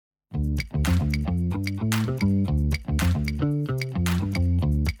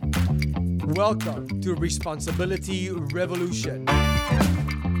Welcome to Responsibility Revolution.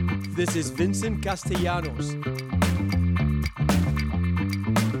 This is Vincent Castellanos.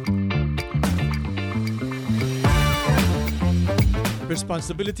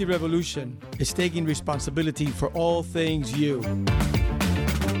 Responsibility Revolution is taking responsibility for all things you.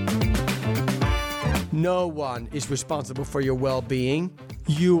 No one is responsible for your well-being.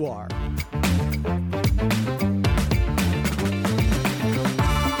 You are.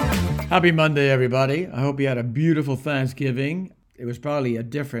 Happy Monday, everybody. I hope you had a beautiful Thanksgiving. It was probably a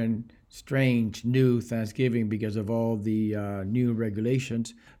different, strange, new Thanksgiving because of all the new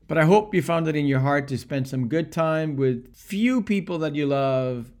regulations. But I hope you found it in your heart to spend some good time with few people that you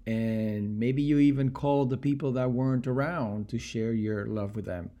love, and maybe you even called the people that weren't around to share your love with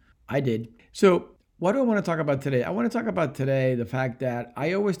them. I did. So what do I want to talk about today? I want to talk about today the fact that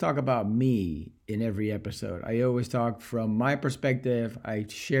I always talk about me in every episode. I always talk from my perspective. I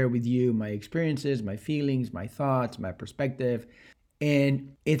share with you my experiences, my feelings, my thoughts, my perspective.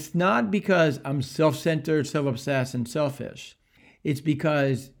 And it's not because I'm self-centered, self-obsessed, and selfish. It's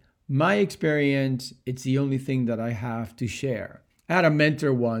because my experience, it's the only thing that I have to share. I had a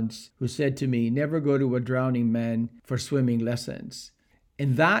mentor once who said to me, never go to a drowning man for swimming lessons.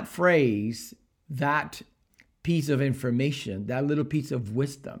 And that phrase, that piece of information, that little piece of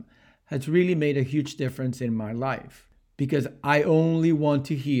wisdom has really made a huge difference in my life, because I only want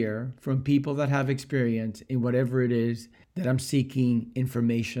to hear from people that have experience in whatever it is that I'm seeking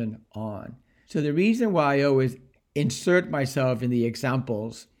information on. So the reason why I always insert myself in the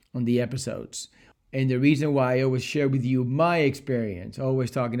examples on the episodes, and the reason why I always share with you my experience,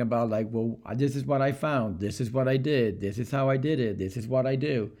 always talking about like, well, this is what I found, this is what I did, this is how I did it, this is what I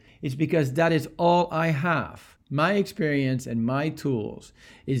do. It's because that is all I have. My experience and my tools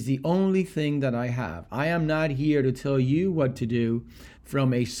is the only thing that I have. I am not here to tell you what to do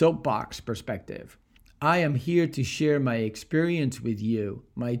from a soapbox perspective. I am here to share my experience with you,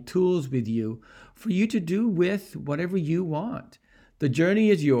 my tools with you, for you to do with whatever you want. The journey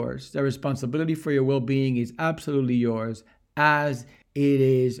is yours. The responsibility for your well-being is absolutely yours, as it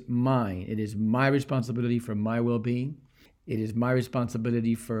is mine. It is my responsibility for my well-being. It is my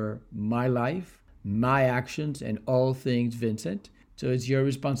responsibility for my life, my actions, and all things Vincent. So it's your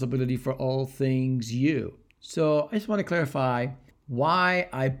responsibility for all things you. So I just want to clarify why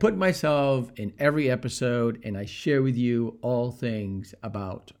I put myself in every episode and I share with you all things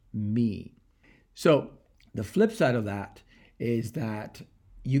about me. So the flip side of that is that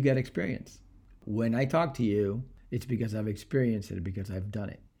you get experience. When I talk to you, it's because I've experienced it, because I've done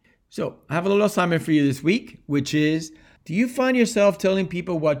it. So I have a little assignment for you this week, which is, do you find yourself telling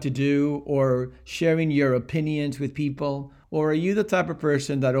people what to do or sharing your opinions with people? Or are you the type of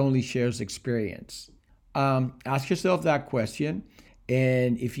person that only shares experience? Ask yourself that question.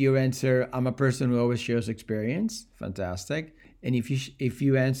 And if you answer, I'm a person who always shares experience, fantastic. And if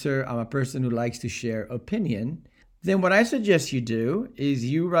you answer, I'm a person who likes to share opinion, then what I suggest you do is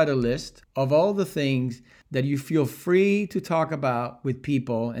you write a list of all the things that you feel free to talk about with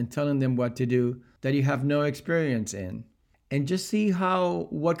people and telling them what to do that you have no experience in. And just see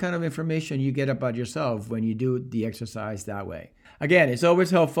what kind of information you get about yourself when you do the exercise that way. Again, it's always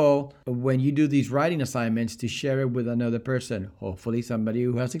helpful when you do these writing assignments to share it with another person, hopefully somebody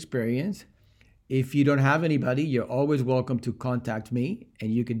who has experience. If you don't have anybody, you're always welcome to contact me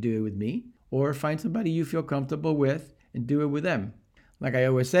and you can do it with me. Or find somebody you feel comfortable with and do it with them. Like I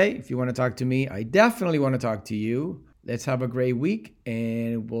always say, if you want to talk to me, I definitely want to talk to you. Let's have a great week,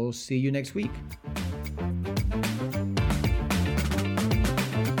 and we'll see you next week.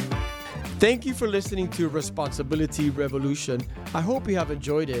 Thank you for listening to Responsibility Revolution. I hope you have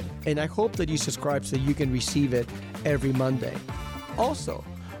enjoyed it, and I hope that you subscribe so you can receive it every Monday. Also,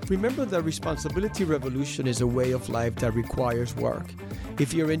 remember that Responsibility Revolution is a way of life that requires work.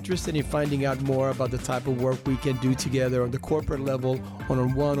 If you're interested in finding out more about the type of work we can do together on the corporate level or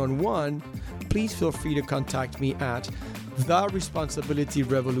on one-on-one, please feel free to contact me at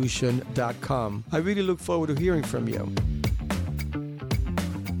theresponsibilityrevolution.com. I really look forward to hearing from you.